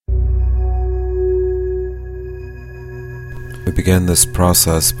We begin this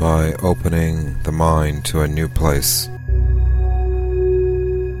process by opening the mind to a new place.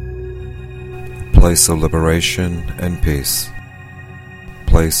 A place of liberation and peace. A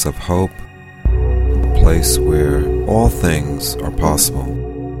place of hope. A place where all things are possible.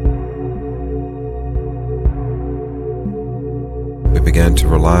 We begin to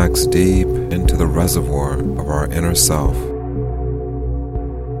relax deep into the reservoir of our inner self.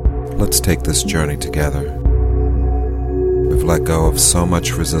 Let's take this journey together. We've let go of so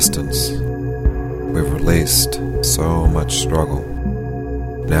much resistance. We've released so much struggle.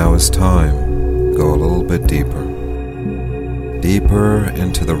 Now is time to go a little bit deeper. Deeper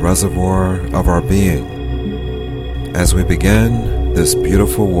into the reservoir of our being. As we begin this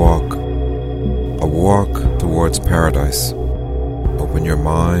beautiful walk, a walk towards paradise. Open your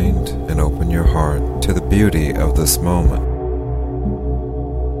mind and open your heart to the beauty of this moment.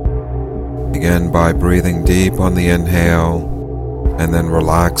 Begin by breathing deep on the inhale and then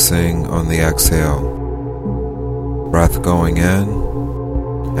relaxing on the exhale. Breath going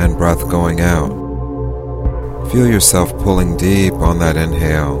in and breath going out. Feel yourself pulling deep on that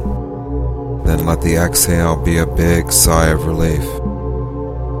inhale. Then let the exhale be a big sigh of relief.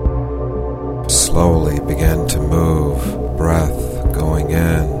 Slowly begin to move, breath going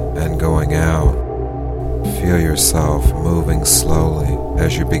in and going out. Feel yourself moving slowly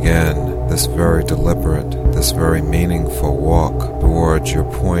as you begin this very deliberate, this very meaningful walk towards your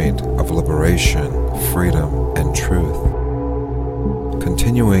point of liberation, freedom, and truth.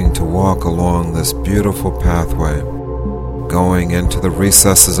 Continuing to walk along this beautiful pathway, going into the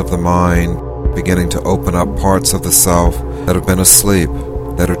recesses of the mind, beginning to open up parts of the self that have been asleep,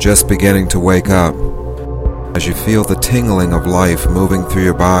 that are just beginning to wake up. As you feel the tingling of life moving through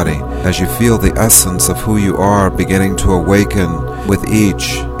your body, as you feel the essence of who you are beginning to awaken with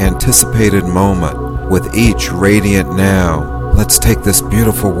each anticipated moment, with each radiant now, let's take this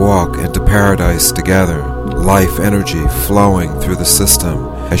beautiful walk into paradise together. Life energy flowing through the system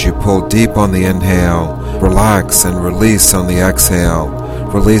as you pull deep on the inhale, relax and release on the exhale,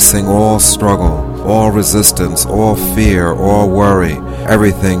 releasing all struggle, all resistance, all fear, all worry,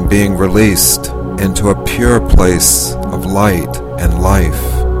 everything being released into a pure place of light and life.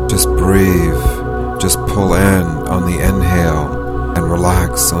 Just breathe, just pull in on the inhale and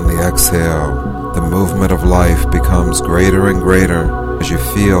relax on the exhale. The movement of life becomes greater and greater as you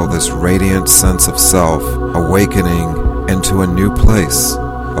feel this radiant sense of self awakening into a new place,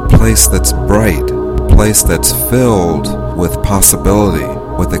 a place that's bright, a place that's filled with possibility,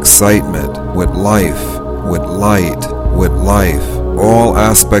 with excitement, with life, with light, with life. All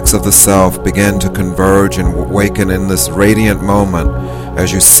aspects of the self begin to converge and awaken in this radiant moment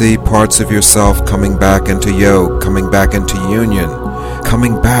as you see parts of yourself coming back into yoke, coming back into union,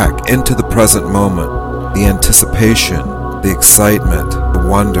 coming back into the present moment. The anticipation, the excitement, the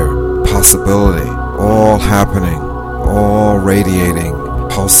wonder, possibility, all happening, all radiating,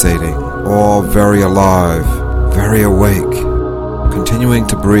 pulsating, all very alive, very awake. Continuing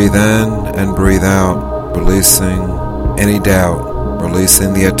to breathe in and breathe out, releasing any doubt,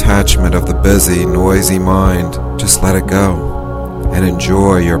 releasing the attachment of the busy, noisy mind. Just let it go and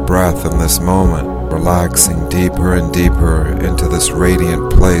enjoy your breath in this moment, relaxing deeper and deeper into this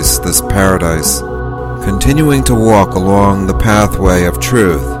radiant place, this paradise. Continuing to walk along the pathway of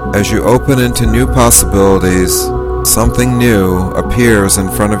truth. As you open into new possibilities, something new appears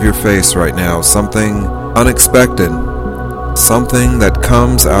in front of your face right now, something unexpected, something that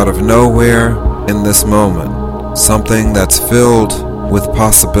comes out of nowhere in this moment, something that's filled with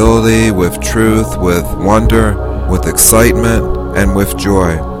possibility, with truth, with wonder, with excitement, and with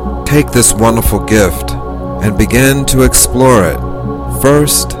joy. Take this wonderful gift and begin to explore it.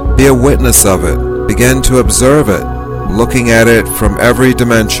 First, be a witness of it. Begin to observe it, looking at it from every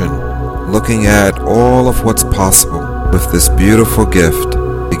dimension, looking at all of what's possible with this beautiful gift,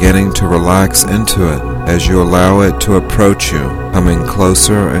 beginning to relax into it as you allow it to approach you, coming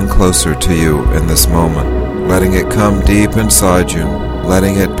closer and closer to you in this moment. Letting it come deep inside you,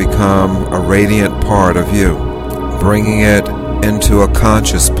 letting it become a radiant part of you, bringing it into a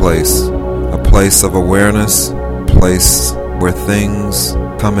conscious place, a place of awareness, a place where things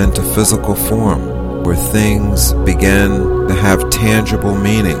come into physical form, where things begin to have tangible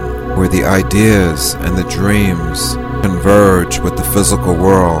meaning, where the ideas and the dreams converge with the physical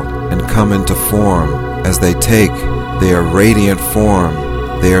world and come into form as they take their radiant form,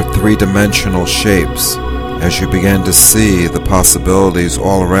 their three-dimensional shapes. As you begin to see the possibilities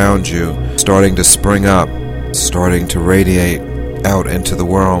all around you starting to spring up, starting to radiate out into the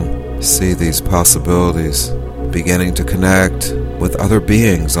world, see these possibilities beginning to connect with other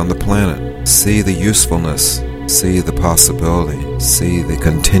beings on the planet. See the usefulness, See the possibility, see the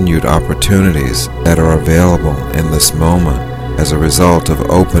continued opportunities that are available in this moment as a result of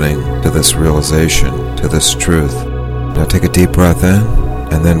opening to this realization, to this truth. Now take a deep breath in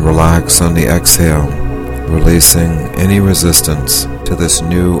and then relax on the exhale, releasing any resistance to this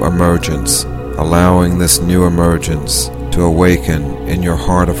new emergence, allowing this new emergence to awaken in your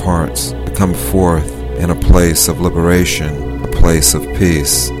heart of hearts, to come forth in a place of liberation, a place of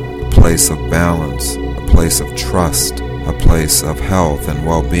peace, a place of balance, a place of trust, a place of health and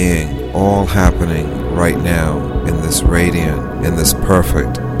well-being, all happening right now in this radiant, in this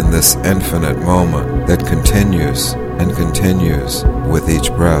perfect, in this infinite moment that continues and continues with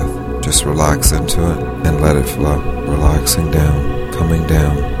each breath. Just relax into it and let it flow, relaxing down, coming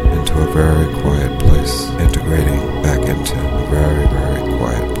down into a very quiet place, integrating back into a very, very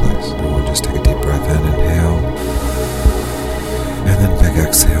quiet place. And we'll just take a deep breath in, inhale, and then big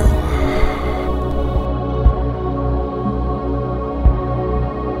exhale.